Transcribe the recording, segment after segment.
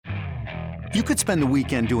You could spend the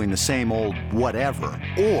weekend doing the same old whatever,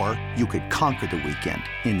 or you could conquer the weekend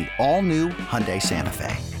in the all-new Hyundai Santa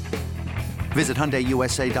Fe. Visit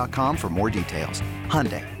HyundaiUSA.com for more details.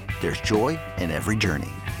 Hyundai, there's joy in every journey.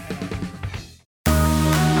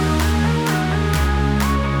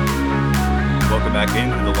 Welcome back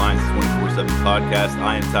into the Lions 24/7 podcast.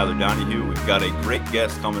 I am Tyler Donahue. We've got a great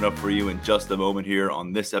guest coming up for you in just a moment here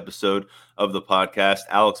on this episode of the podcast.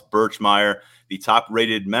 Alex Birchmeier, the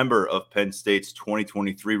top-rated member of Penn State's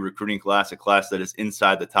 2023 recruiting class, a class that is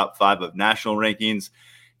inside the top 5 of national rankings.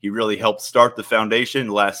 He really helped start the foundation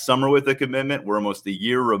last summer with a commitment. We're almost a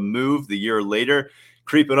year removed, the year later,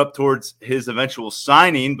 creeping up towards his eventual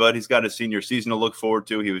signing, but he's got a senior season to look forward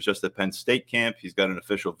to. He was just at Penn State camp. He's got an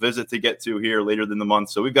official visit to get to here later in the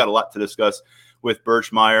month. So we've got a lot to discuss with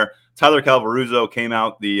Birchmeier. Tyler Calvaruzzo came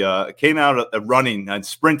out running and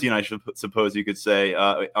sprinting, I suppose you could say,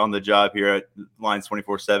 on the job here at Lions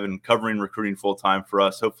 24/7, covering recruiting full time for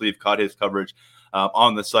us. Hopefully you've caught his coverage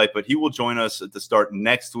on the site, but he will join us at the start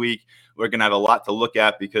next week. We're going to have a lot to look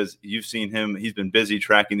at because you've seen him. He's been busy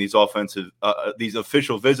tracking these these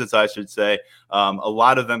official visits, I should say. A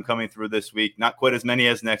lot of them coming through this week, not quite as many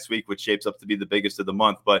as next week, which shapes up to be the biggest of the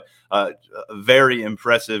month, but a very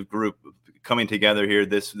impressive group coming together here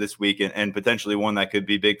this week, and potentially one that could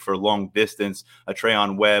be big for long distance.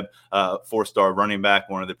 Trayon Webb, 4-star running back,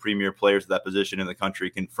 one of the premier players of that position in the country,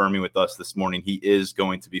 confirming with us this morning he is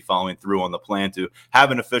going to be following through on the plan to have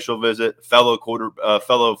an official visit. Fellow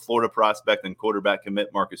Florida prospect and quarterback commit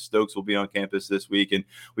Marcus Stokes will be on campus this week, and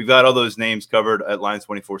we've got all those names covered at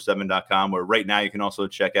lions247.com, where right now you can also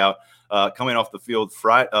check out coming off the field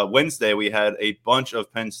Wednesday. We had a bunch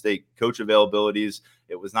of Penn State coach availabilities.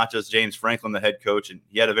 It was not just James Franklin, the head coach, and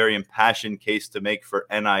he had a very impassioned case to make for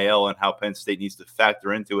NIL and how Penn State needs to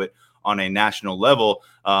factor into it on a national level.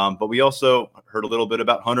 But we also heard a little bit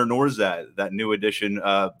about Hunter Nourzad, that new addition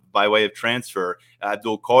by way of transfer,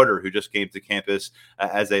 Abdul Carter, who just came to campus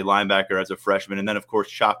as a linebacker, as a freshman. And then, of course,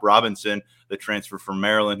 Chop Robinson, the transfer from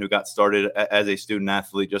Maryland, who got started as a student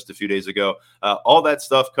athlete just a few days ago. All that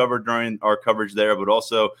stuff covered during our coverage there, but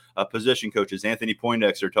also position coaches. Anthony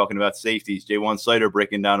Poindexter talking about safeties. Jaywan Sider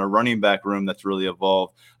breaking down a running back room that's really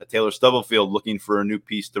evolved. Taylor Stubblefield looking for a new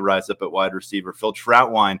piece to rise up at wide receiver. Phil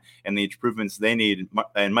Troutwine and the improvements they need.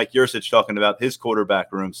 And Mike Yursich talking about his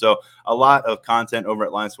quarterback room. So a lot of content over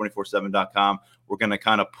at lions247.com. We're going to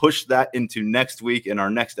kind of push that into next week in our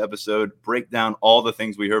next episode, break down all the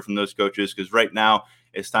things we heard from those coaches, because right now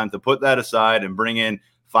it's time to put that aside and bring in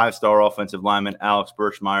 5-star offensive lineman Alex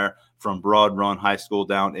Birchmeier from Broad Run High School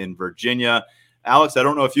down in Virginia. Alex, I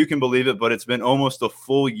don't know if you can believe it, but it's been almost a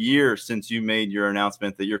full year since you made your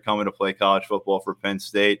announcement that you're coming to play college football for Penn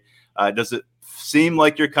State. Does it seem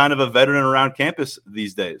like you're kind of a veteran around campus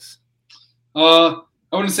these days?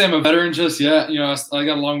 I wouldn't say I'm a veteran just yet. You know, I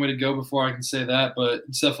got a long way to go before I can say that, but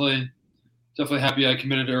it's definitely happy I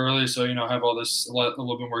committed early. So, you know, I have all this, a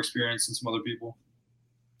little bit more experience than some other people.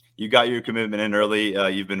 You got your commitment in early.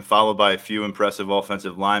 You've been followed by a few impressive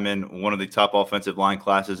offensive linemen, one of the top offensive line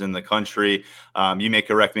classes in the country. You may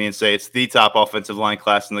correct me and say it's the top offensive line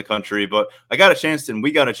class in the country, but we got a chance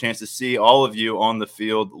to see all of you on the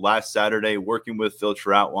field last Saturday, working with Phil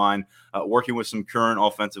Troutwine, working with some current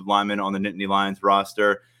offensive linemen on the Nittany Lions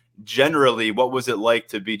roster. Generally, what was it like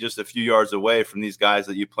to be just a few yards away from these guys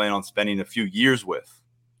that you plan on spending a few years with?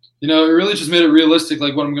 You know, it really just made it realistic,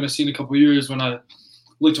 like what I'm going to see in a couple of years when I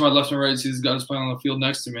look to my left and right and see these guys playing on the field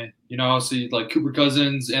next to me. You know, I'll see like Cooper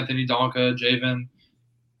Cousins, Anthony Donka, Javen.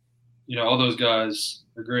 You know, all those guys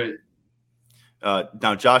are great.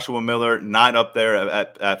 Now, Joshua Miller, not up there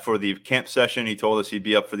for the camp session. He told us he'd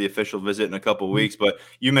be up for the official visit in a couple of weeks. But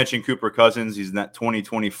you mentioned Cooper Cousins. He's in that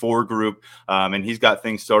 2024 group, and he's got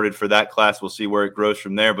things started for that class. We'll see where it grows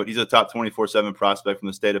from there. But he's a top 24/7 prospect from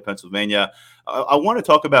the state of Pennsylvania. I want to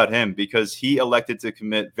talk about him because he elected to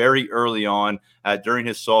commit very early on during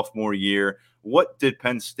his sophomore year. What did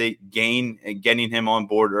Penn State gain in getting him on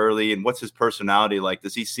board early, and what's his personality like?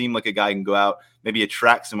 Does he seem like a guy who can go out, maybe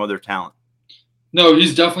attract some other talent? No,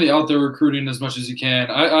 he's definitely out there recruiting as much as he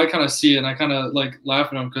can. I kind of see it, and I kind of like laugh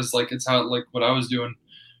at him because like it's how like what I was doing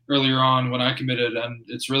earlier on when I committed, and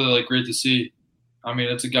it's really like great to see. I mean,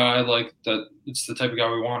 it's a guy like that. It's the type of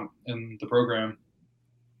guy we want in the program.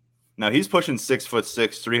 Now, he's pushing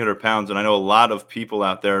 6'6", 300 pounds, and I know a lot of people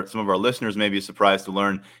out there, some of our listeners may be surprised to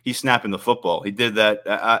learn he's snapping the football. He did that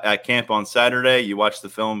at camp on Saturday. You watch the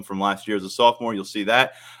film from last year as a sophomore, you'll see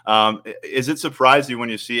that. Is it surprising when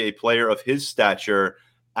you see a player of his stature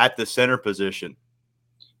at the center position?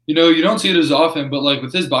 You know, you don't see it as often, but like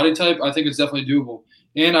with his body type, I think it's definitely doable.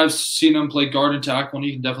 And I've seen him play guard and tackle, and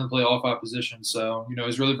he can definitely play all 5 positions. So, you know,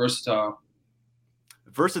 he's really versatile.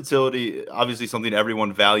 Versatility, obviously something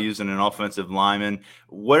everyone values in an offensive lineman.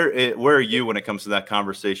 Where are you when it comes to that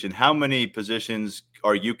conversation? How many positions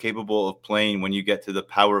are you capable of playing when you get to the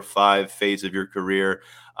Power 5 phase of your career?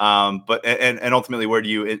 But ultimately, where do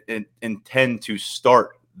you intend to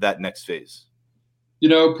start that next phase?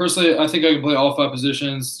 Personally, I think I can play all 5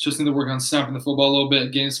 positions. Just need to work on snapping the football a little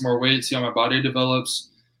bit, gaining some more weight, see how my body develops.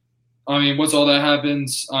 I mean, once all that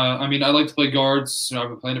happens, I like to play guards. I've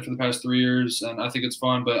been playing it for the past 3 years, and I think it's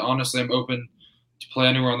fun. But honestly, I'm open to play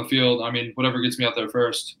anywhere on the field. I mean, whatever gets me out there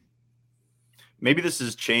first. Maybe this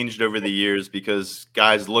has changed over the years because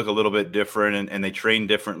guys look a little bit different and they train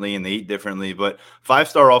differently and they eat differently. But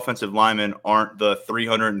 5-star offensive linemen aren't the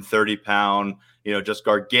 330-pound, just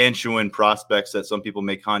gargantuan prospects that some people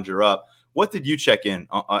may conjure up. What did you check in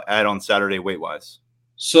at on Saturday weight-wise?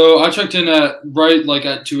 So I checked in at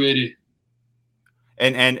 280.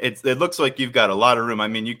 And it looks like you've got a lot of room. I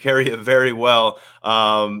mean, you carry it very well.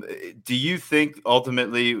 Do you think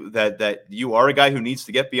ultimately that you are a guy who needs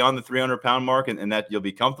to get beyond the 300-pound mark and that you'll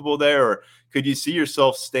be comfortable there? Or could you see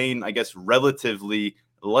yourself staying, I guess, relatively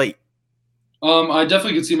light? I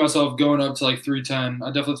definitely could see myself going up to 310. I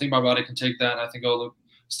definitely think my body can take that. And I think I'll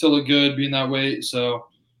still look good being that weight. So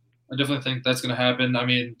I definitely think that's going to happen. I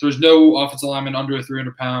mean, there's no offensive lineman under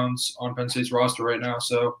 300 pounds on Penn State's roster right now.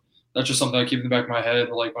 So that's just something I keep in the back of my head,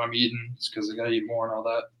 when I'm eating, it's because I got to eat more and all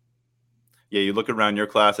that. Yeah, you look around your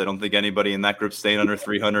class, I don't think anybody in that group staying under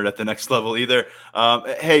 300 at the next level either.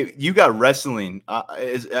 Hey, you got wrestling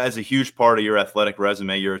as a huge part of your athletic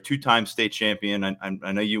resume. You're a 2-time state champion.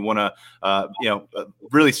 I know you want to,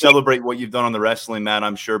 really celebrate what you've done on the wrestling mat,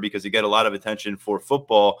 I'm sure, because you get a lot of attention for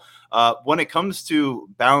football. When it comes to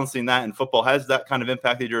balancing that in football, has that kind of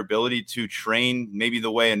impacted your ability to train maybe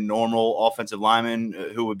the way a normal offensive lineman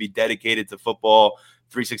who would be dedicated to football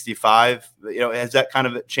 365, has that kind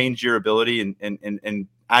of changed your ability and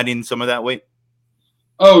adding some of that weight?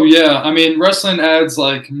 Oh yeah. I mean, wrestling adds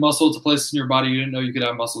muscle to places in your body you didn't know you could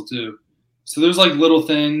have muscle too. So there's little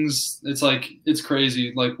things. It's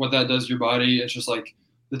crazy what that does to your body. It's just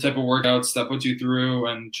the type of workouts that puts you through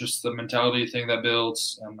and just the mentality thing that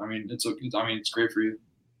builds. And I mean, it's great for you.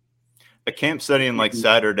 A camp setting like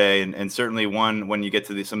Saturday, and certainly one when you get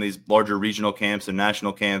to some of these larger regional camps and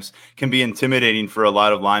national camps, can be intimidating for a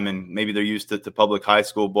lot of linemen. Maybe they're used to public high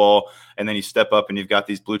school ball, and then you step up and you've got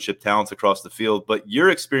these blue chip talents across the field. But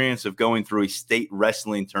your experience of going through a state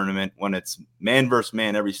wrestling tournament when it's man versus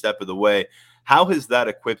man every step of the way, how has that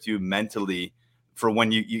equipped you mentally for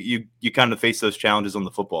when you kind of face those challenges on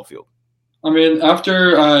the football field? I mean,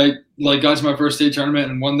 after I got to my first state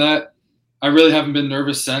tournament and won that, I really haven't been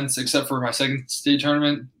nervous since, except for my second state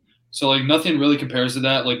tournament. So nothing really compares to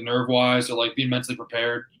that, nerve wise or being mentally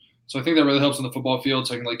prepared. So I think that really helps on the football field.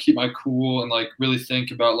 So I can keep my cool and really think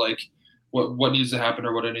about what needs to happen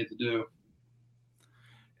or what I need to do.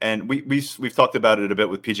 And we've talked about it a bit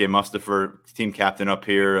with PJ Mustipher, team captain up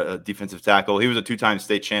here, a defensive tackle. He was a 2-time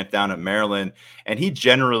state champ down at Maryland, and he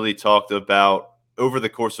generally talked about over the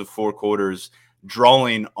course of 4 quarters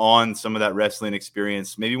drawing on some of that wrestling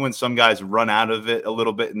experience. Maybe when some guys run out of it a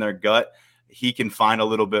little bit in their gut, he can find a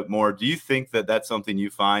little bit more. Do you think that that's something you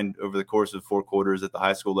find over the course of 4 quarters at the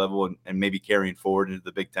high school level and maybe carrying forward into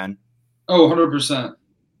the Big Ten? Oh, 100%.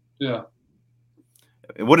 Yeah.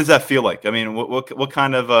 What does that feel like? I mean, what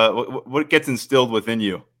kind of what gets instilled within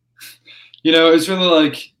you? It's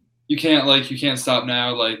really you can't stop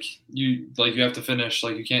now. You have to finish.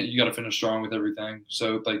 You got to finish strong with everything.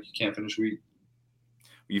 So you can't finish weak.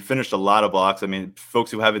 You finished a lot of blocks. I mean, folks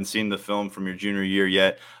who haven't seen the film from your junior year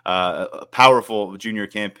yet, a powerful junior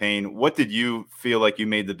campaign. What did you feel like you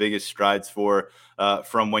made the biggest strides for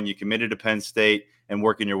from when you committed to Penn State and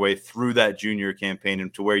working your way through that junior campaign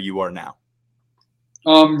and to where you are now?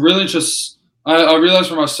 Really just I realized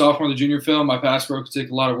for my sophomore and the junior film, my pass pro could take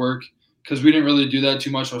a lot of work because we didn't really do that too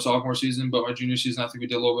much our sophomore season, but my junior season, I think we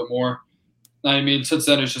did a little bit more. I mean, since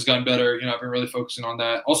then, it's just gotten better. I've been really focusing on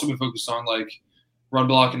that. Also been focused on run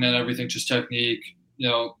blocking and everything, just technique,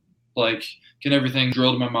 getting everything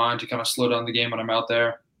drilled in my mind to kind of slow down the game when I'm out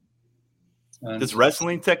there. And does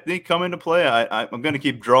wrestling technique come into play? I'm going to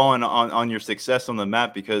keep drawing on your success on the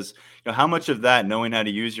mat because how much of that, knowing how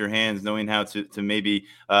to use your hands, knowing how to maybe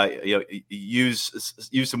use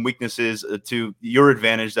some weaknesses to your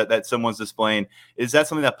advantage that someone's displaying, is that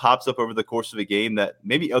something that pops up over the course of a game that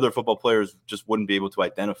maybe other football players just wouldn't be able to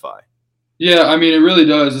identify? Yeah, I mean, it really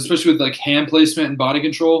does, especially with hand placement and body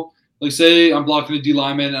control. Say I'm blocking a D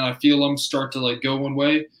lineman and I feel them start to go one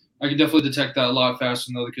way. I can definitely detect that a lot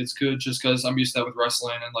faster than other kids could, just because I'm used to that with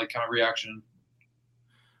wrestling and kind of reaction.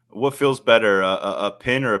 What feels better, a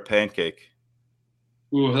pin or a pancake?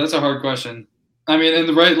 Ooh, that's a hard question. I mean, in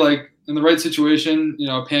the right situation,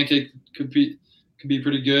 a pancake could be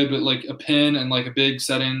pretty good, but like a pin and like a big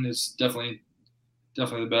setting is definitely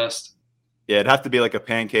the best. Yeah, it'd have to be like a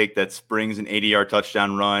pancake that springs an 80-yard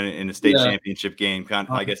touchdown run in a state championship game, kind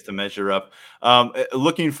of, I guess, to measure up.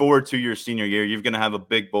 Looking forward to your senior year, you're going to have a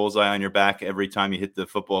big bullseye on your back every time you hit the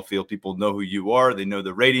football field. People know who you are. They know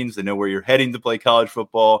the ratings. They know where you're heading to play college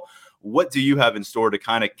football. What do you have in store to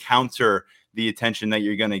kind of counter the attention that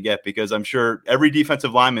you're going to get? Because I'm sure every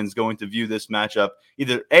defensive lineman is going to view this matchup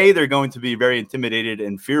either A, they're going to be very intimidated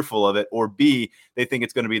and fearful of it, or B, they think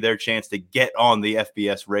it's going to be their chance to get on the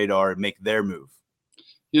FBS radar and make their move.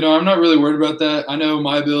 I'm not really worried about that. I know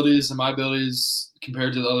my abilities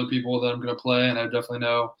compared to the other people that I'm going to play, and I definitely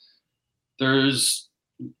know there's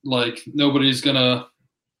like nobody's going to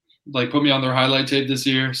like put me on their highlight tape this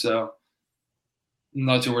year, so I'm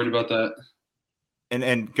not too worried about that.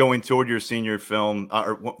 And going toward your senior film,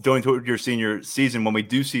 or going toward your senior season, when we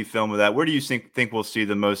do see film of that, where do you think we'll see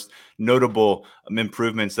the most notable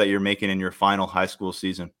improvements that you're making in your final high school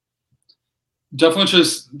season? Definitely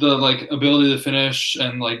just the like ability to finish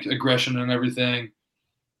and like aggression and everything.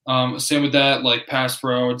 Same with that, like pass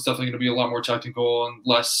pro, it's definitely going to be a lot more technical and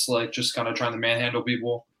less like just kind of trying to manhandle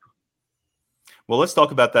people. Well, let's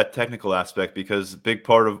talk about that technical aspect, because a big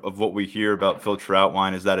part of what we hear about Phil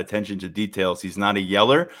Trautwein is that attention to details. He's not a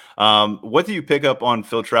yeller. What do you pick up on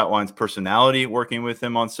Phil Trautwein's personality working with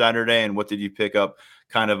him on Saturday, and what did you pick up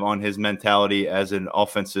kind of on his mentality as an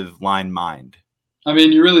offensive line mind? I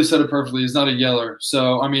mean, you really said it perfectly. He's not a yeller.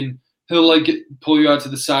 So, I mean, he'll like pull you out to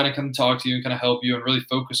the side and kind of talk to you and kind of help you and really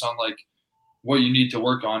focus on like what you need to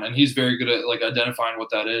work on. And he's very good at like identifying what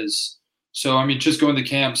that is. So, I mean, just going to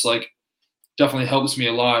camps, like, definitely helps me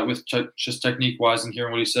a lot with just technique wise and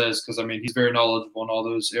hearing what he says, because I mean he's very knowledgeable in all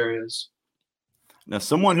those areas. Now,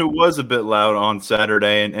 someone who was a bit loud on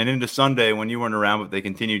Saturday and into Sunday when you weren't around, but they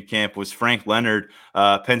continued camp, was Frank Leonard,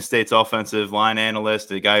 Penn State's offensive line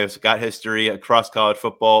analyst, a guy who's got history across college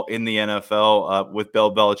football in the NFL with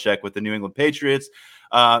Bill Belichick with the New England Patriots.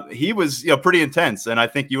 He was, pretty intense, and I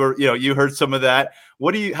think you heard some of that.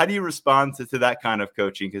 How do you respond to that kind of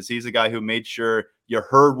coaching? Because he's a guy who made sure you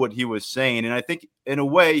heard what he was saying, and I think in a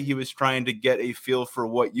way he was trying to get a feel for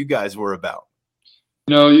what you guys were about.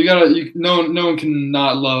 No one can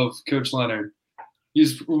not love Coach Leonard.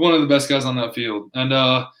 He's one of the best guys on that field,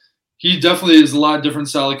 and he definitely is a lot different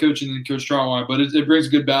style of coaching than Coach Trautwein, but it brings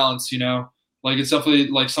good balance, Like, it's definitely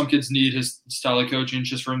like some kids need his style of coaching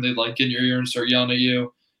just for him to like get in your ear and start yelling at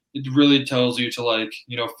you. It really tells you to like,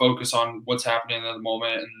 focus on what's happening in the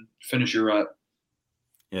moment and finish your rep.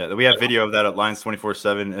 Yeah, we have video of that at Lions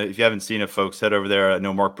 24/7. If you haven't seen it, folks, head over there. I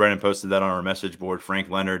know Mark Brennan posted that on our message board. Frank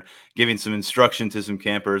Leonard giving some instruction to some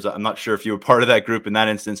campers. I'm not sure if you were part of that group in that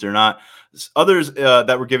instance or not. Others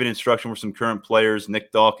that were giving instruction were some current players: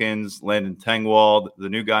 Nick Dawkins, Landon Tengwall, the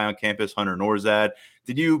new guy on campus, Hunter Norzad.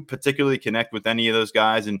 Did you particularly connect with any of those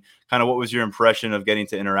guys, and kind of what was your impression of getting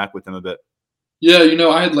to interact with them a bit? Yeah,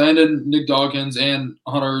 I had Landon, Nick Dawkins, and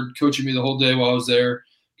Hunter coaching me the whole day while I was there,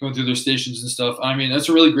 going through their stations and stuff. I mean, that's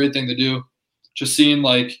a really great thing to do. Just seeing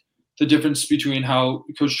like the difference between how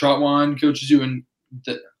Coach Trautwein coaches you and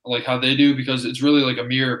like how they do, because it's really like a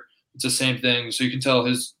mirror. It's the same thing. So you can tell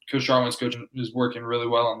Coach Trautwein's coaching is working really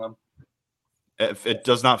well on them. It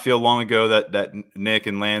does not feel long ago that Nick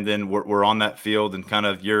and Landon were on that field and kind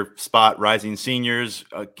of your spot, rising seniors,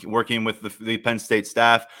 working with the Penn State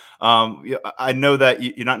staff. I know that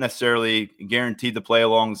you're not necessarily guaranteed to play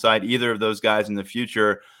alongside either of those guys in the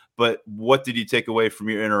future, but what did you take away from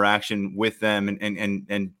your interaction with them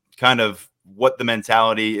and kind of what the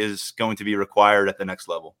mentality is going to be required at the next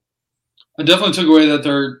level? I definitely took away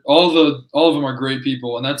that all of them are great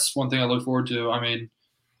people, and that's one thing I look forward to. I mean,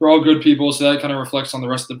 they're all good people, so that kind of reflects on the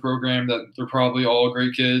rest of the program that they're probably all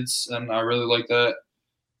great kids, and I really like that.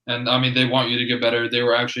 And, I mean, they want you to get better. They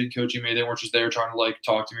were actually coaching me. They weren't just there trying to, like,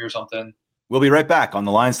 talk to me or something. We'll be right back on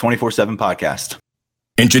the Lions 24/7 podcast.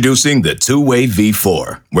 Introducing the Two-Way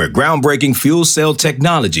V4, where groundbreaking fuel cell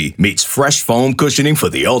technology meets fresh foam cushioning for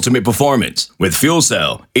the ultimate performance. With Fuel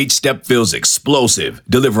Cell, each step feels explosive,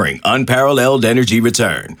 delivering unparalleled energy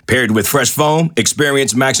return. Paired with fresh foam,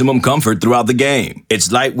 experience maximum comfort throughout the game.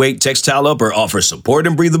 Its lightweight textile upper offers support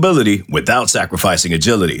and breathability without sacrificing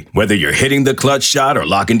agility. Whether you're hitting the clutch shot or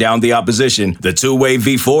locking down the opposition, the Two-Way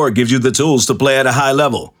V4 gives you the tools to play at a high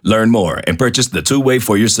level. Learn more and purchase the Two-Way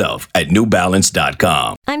for yourself at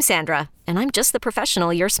newbalance.com. I'm Sandra, and I'm just the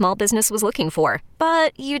professional your small business was looking for.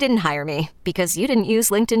 But you didn't hire me because you didn't use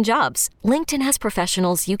LinkedIn Jobs. LinkedIn has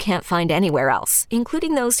professionals you can't find anywhere else,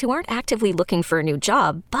 including those who aren't actively looking for a new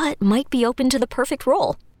job, but might be open to the perfect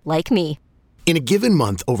role, like me. In a given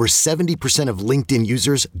month, over 70% of LinkedIn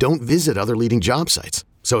users don't visit other leading job sites.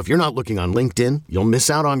 So if you're not looking on LinkedIn, you'll miss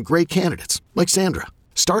out on great candidates like Sandra.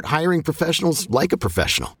 Start hiring professionals like a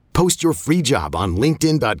professional. Post your free job on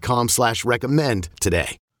linkedin.com/recommend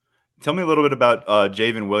today. Tell me a little bit about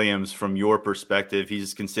Javen Williams from your perspective.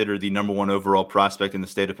 He's considered the number 1 overall prospect in the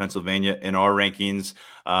state of Pennsylvania in our rankings,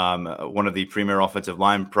 one of the premier offensive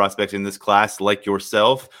line prospects in this class, like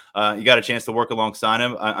yourself. You got a chance to work alongside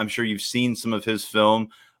him. I'm sure you've seen some of his film.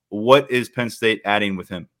 What is Penn State adding with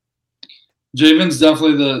him? Javen's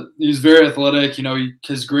definitely he's very athletic. You know, he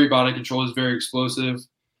has great body control. He's very explosive.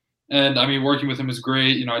 And, I mean, working with him is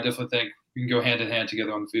great. You know, I definitely think we can go hand in hand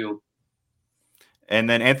together on the field. And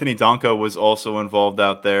then Anthony Donko was also involved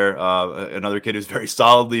out there. Another kid who's very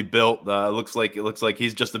solidly built. Looks like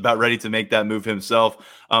he's just about ready to make that move himself.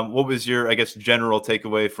 What was your, I guess, general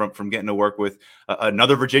takeaway from getting to work with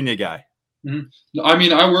another Virginia guy? Mm-hmm. I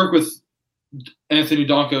mean, I work with Anthony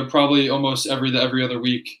Donko probably almost every other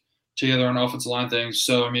week together on offensive line things.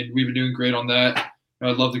 So, I mean, we've been doing great on that.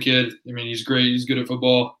 I love the kid. I mean, he's great. He's good at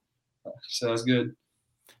football. So that's good.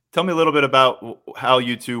 Tell me a little bit about how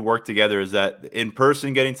you two work together. Is that in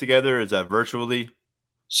person getting together? Is that virtually?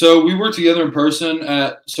 So we work together in person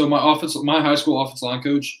my high school offensive line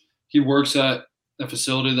coach, he works at a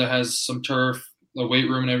facility that has some turf, a weight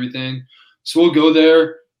room and everything. So we'll go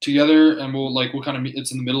there together and we'll kind of meet.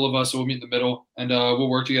 It's in the middle of us. So we'll meet in the middle and we'll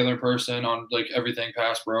work together in person on like everything,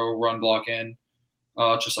 pass pro, run, block in,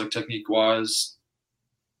 just like technique wise.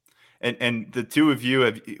 And the two of you,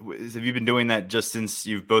 have you been doing that just since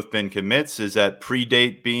you've both been commits? Is that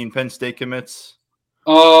predate being Penn State commits?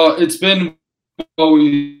 It's been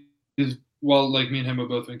me and him have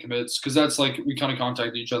both been commits because that's like we kind of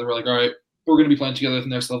contacted each other. We're like, all right, we're going to be playing together at the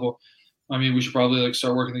next level. I mean, we should probably like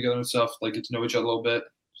start working together and stuff, like get to know each other a little bit.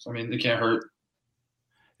 So, I mean, it can't hurt.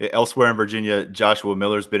 Elsewhere in Virginia, Joshua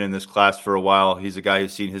Miller's been in this class for a while. He's a guy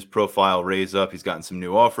who's seen his profile raise up. He's gotten some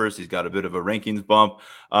new offers. He's got a bit of a rankings bump.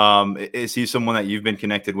 Is he someone that you've been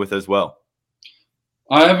connected with as well?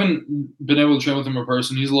 I haven't been able to train with him in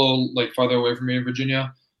person. He's a little like farther away from me in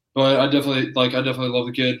Virginia, but I definitely love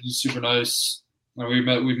the kid. He's super nice. We've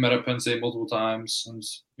met at Penn State multiple times,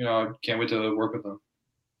 and I can't wait to work with him.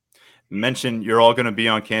 Mention you're all going to be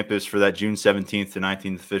on campus for that June 17th to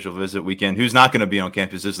 19th official visit weekend. Who's not going to be on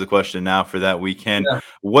campus is the question now for that weekend. Yeah.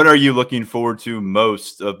 What are you looking forward to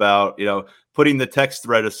most about, putting the text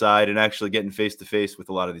thread aside and actually getting face-to-face with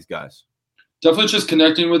a lot of these guys? Definitely just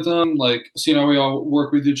connecting with them, like seeing how we all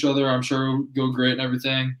work with each other. I'm sure it'll go great and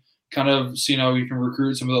everything. Kind of seeing how we can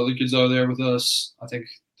recruit some of the other kids out there with us. I think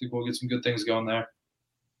we'll get some good things going there.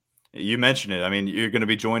 You mentioned it. I mean, you're going to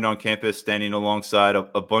be joined on campus standing alongside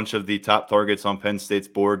a bunch of the top targets on Penn State's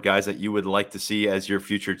board, guys that you would like to see as your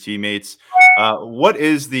future teammates. What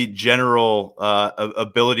is the general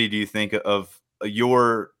ability, do you think, of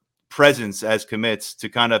your presence as commits to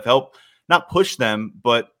kind of help not push them,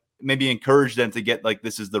 but maybe encourage them to get like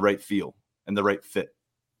this is the right feel and the right fit?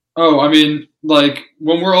 Oh, I mean, like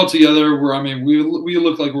when we're all together, we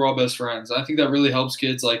look like we're all best friends. I think that really helps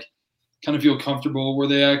kids like kind of feel comfortable where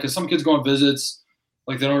they at, because some kids go on visits,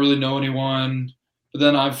 like they don't really know anyone, but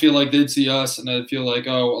then I feel like they'd see us and I'd feel like,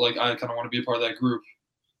 oh, like I kind of want to be a part of that group.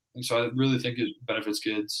 And so I really think it benefits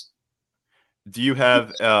kids. Do you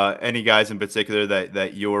have any guys in particular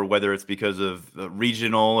that you're, whether it's because of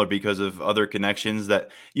regional or because of other connections,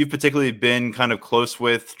 that you've particularly been kind of close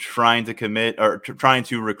with, trying to commit or trying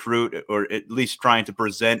to recruit, or at least trying to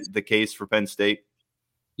present the case for Penn State?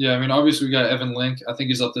 Yeah, I mean, obviously we got Evan Link. I think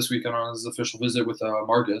he's up this weekend on his official visit with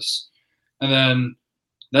Marcus. And then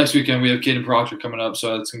next weekend we have Caden Proctor coming up,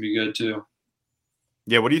 so that's going to be good too.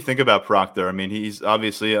 Yeah, what do you think about Proctor? I mean, he's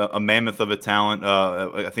obviously a mammoth of a talent.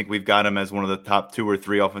 I think we've got him as one of the top 2 or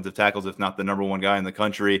 3 offensive tackles, if not the number 1 guy in the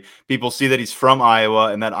country. People see that he's from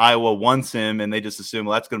Iowa and that Iowa wants him, and they just assume,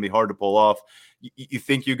 well, that's going to be hard to pull off. You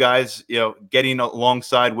think you guys, getting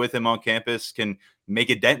alongside with him on campus can make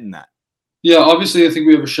a dent in that? Yeah, obviously I think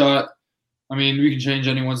we have a shot. I mean, we can change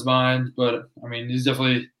anyone's mind, but I mean, he's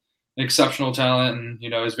definitely an exceptional talent and,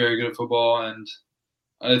 he's very good at football, and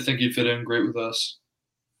I think he'd fit in great with us.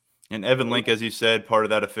 And Evan Link, as you said, part of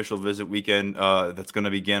that official visit weekend that's going to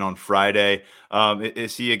begin on Friday.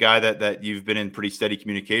 Is he a guy that you've been in pretty steady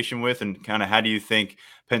communication with, and kind of how do you think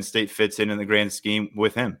Penn State fits in the grand scheme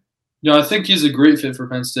with him? Yeah, I think he's a great fit for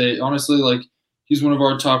Penn State. Honestly, like he's one of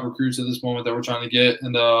our top recruits at this moment that we're trying to get,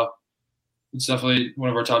 and it's definitely one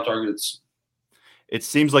of our top targets. It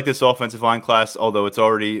seems like this offensive line class, although it's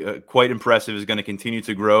already quite impressive, is going to continue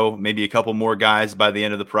to grow, maybe a couple more guys by the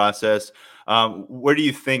end of the process. Where do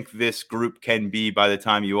you think this group can be by the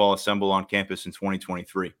time you all assemble on campus in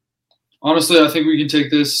 2023? Honestly, I think we can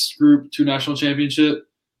take this group to national championship.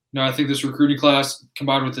 I think this recruiting class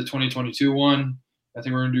combined with the 2022 one, I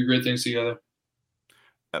think we're going to do great things together.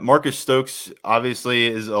 Marcus Stokes obviously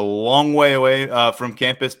is a long way away from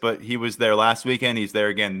campus, but he was there last weekend. He's there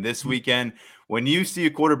again this weekend. When you see a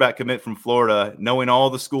quarterback commit from Florida, knowing all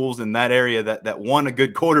the schools in that area that want a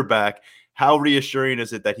good quarterback, how reassuring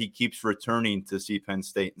is it that he keeps returning to see Penn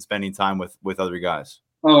State and spending time with other guys?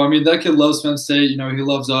 Oh, I mean, that kid loves Penn State. He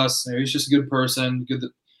loves us. He's just a good person,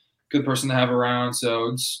 good person to have around. So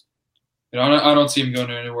it's, I don't see him going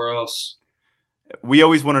anywhere else. We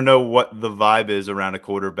always want to know what the vibe is around a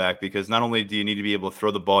quarterback, because not only do you need to be able to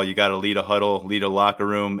throw the ball, you got to lead a huddle, lead a locker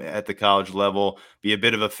room at the college level, be a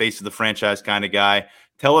bit of a face of the franchise kind of guy.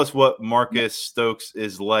 Tell us what Marcus Stokes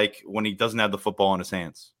is like when he doesn't have the football in his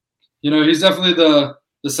hands. He's definitely the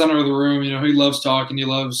center of the room. He loves talking. He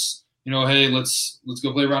loves, hey, let's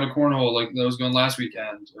go play around a cornhole like that was going last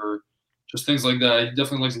weekend, or just things like that. He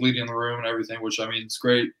definitely likes leading the room and everything, which, I mean, it's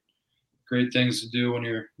great things to do when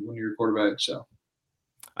you're a quarterback. So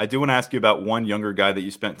I do want to ask you about one younger guy that you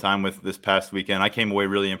spent time with this past weekend. I came away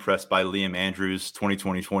really impressed by Liam Andrews,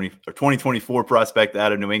 2024 prospect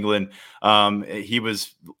out of New England. He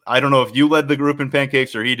was, I don't know if you led the group in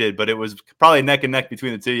pancakes or he did, but it was probably neck and neck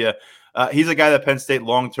between the two of you. He's a guy that Penn State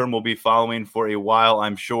long-term will be following for a while,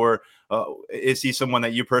 I'm sure. Is he someone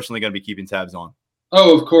that you personally going to be keeping tabs on?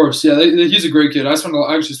 Oh, of course. Yeah, he's a great kid. I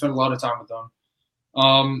actually spent a lot of time with him.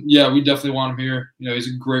 Yeah, we definitely want him here. He's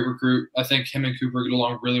a great recruit. I think him and Cooper get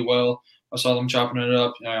along really well. I saw them chopping it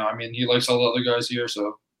up. I mean, he likes all the other guys here.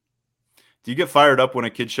 So, do you get fired up when a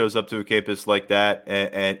kid shows up to a campus like that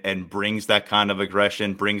and brings that kind of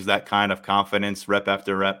aggression, brings that kind of confidence, rep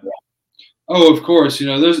after rep? Oh, of course.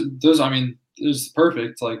 There's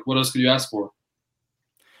perfect. Like, what else could you ask for?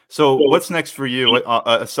 So what's next for you,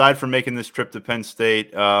 aside from making this trip to Penn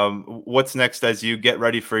State? What's next as you get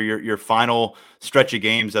ready for your final stretch of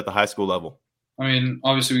games at the high school level? I mean,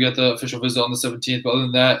 obviously we got the official visit on the 17th, but other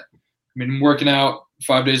than that, I'm working out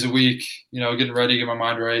 5 days a week, getting ready, get my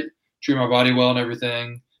mind right, treat my body well and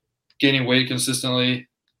everything, gaining weight consistently.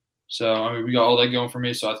 So, we got all that going for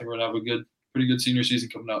me. So I think we're going to have a pretty good senior season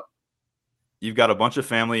coming up. You've got a bunch of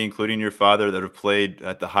family, including your father, that have played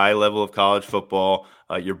at the high level of college football.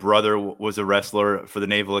 Your brother was a wrestler for the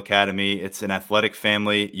Naval Academy. It's an athletic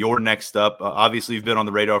family. You're next up. Obviously, you've been on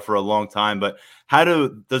the radar for a long time, but how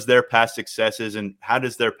does their past successes and how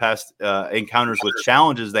does their past encounters with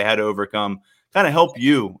challenges they had to overcome kind of help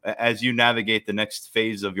you as you navigate the next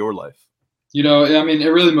phase of your life? It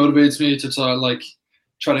really motivates me to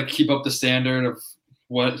try to keep up the standard of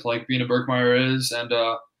what being a Birkmeyer is, and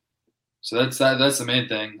so that's the main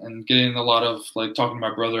thing. And getting a lot of talking to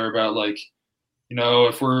my brother about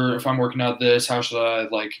if I'm working out this, how should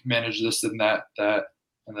I manage this and that,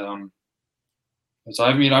 and so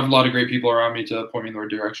I have a lot of great people around me to point me in the right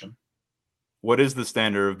direction. What is the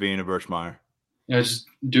standard of being a Birchmeyer? Just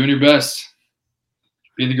doing your best,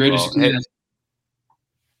 being the greatest you can.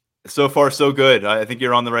 So far, so good. I think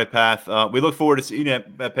you're on the right path. We look forward to seeing you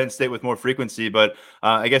at Penn State with more frequency, but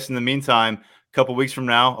I guess in the meantime, a couple weeks from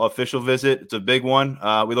now, official visit. It's a big one.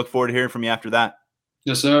 We look forward to hearing from you after that.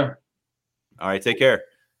 Yes, sir. All right, take care.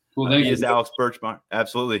 Cool, thank you. He is Alex Birchmeyer.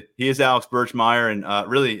 Absolutely. He is Alex Birchmeyer, and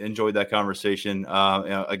really enjoyed that conversation.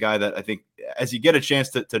 A guy that I think as you get a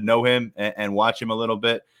chance to know him and watch him a little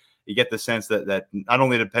bit, you get the sense that not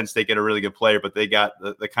only did Penn State get a really good player, but they got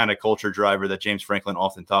the kind of culture driver that James Franklin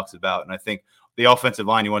often talks about. And I think the offensive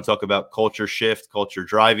line, you want to talk about culture shift, culture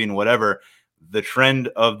driving, whatever. The trend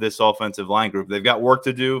of this offensive line group, they've got work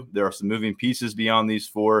to do. There are some moving pieces beyond these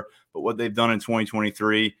four, but what they've done in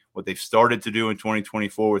 2023, what they've started to do in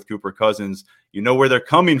 2024 with Cooper Cousins, where they're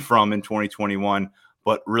coming from in 2021,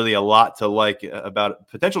 but really a lot to like about a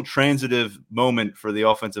potential transitive moment for the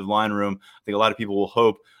offensive line room. I think a lot of people will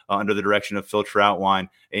hope under the direction of Phil Trautwein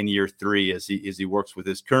in year 3 as he works with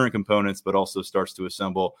his current components, but also starts to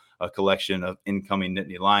assemble a collection of incoming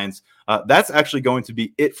Nittany Lions. That's actually going to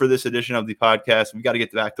be it for this edition of the podcast. We got to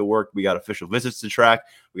get back to work. We got official visits to track.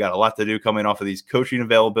 We got a lot to do coming off of these coaching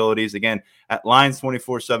availabilities. Again, at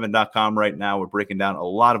Lions247.com right now, we're breaking down a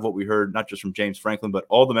lot of what we heard, not just from James Franklin, but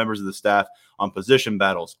all the members of the staff on position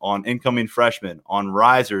battles, on incoming freshmen, on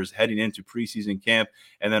risers heading into preseason camp,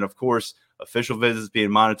 and then, of course, official visits being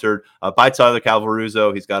monitored by Tyler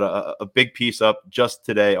Calvaruso. He's got a big piece up just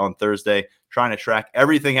today on Thursday, trying to track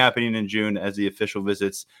everything happening in June as the official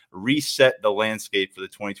visits reset the landscape for the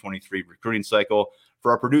 2023 recruiting cycle. For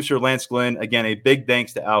our producer, Lance Glenn, again, a big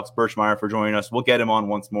thanks to Alex Birchmeyer for joining us. We'll get him on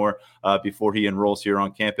once more before he enrolls here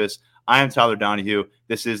on campus. I am Tyler Donahue.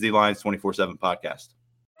 This is the Lions 24/7 podcast.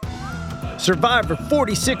 Survivor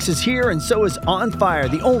 46 is here, and so is On Fire,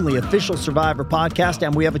 the only official Survivor podcast,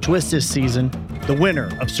 and we have a twist this season. The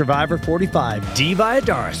winner of Survivor 45, Dee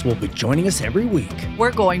Valladares, will be joining us every week.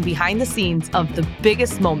 We're going behind the scenes of the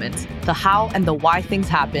biggest moments, the how and the why things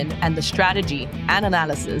happen, and the strategy and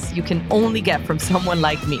analysis you can only get from someone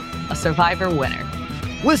like me, a Survivor winner.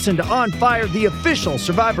 Listen to On Fire, the official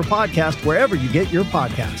Survivor podcast, wherever you get your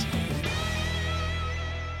podcasts.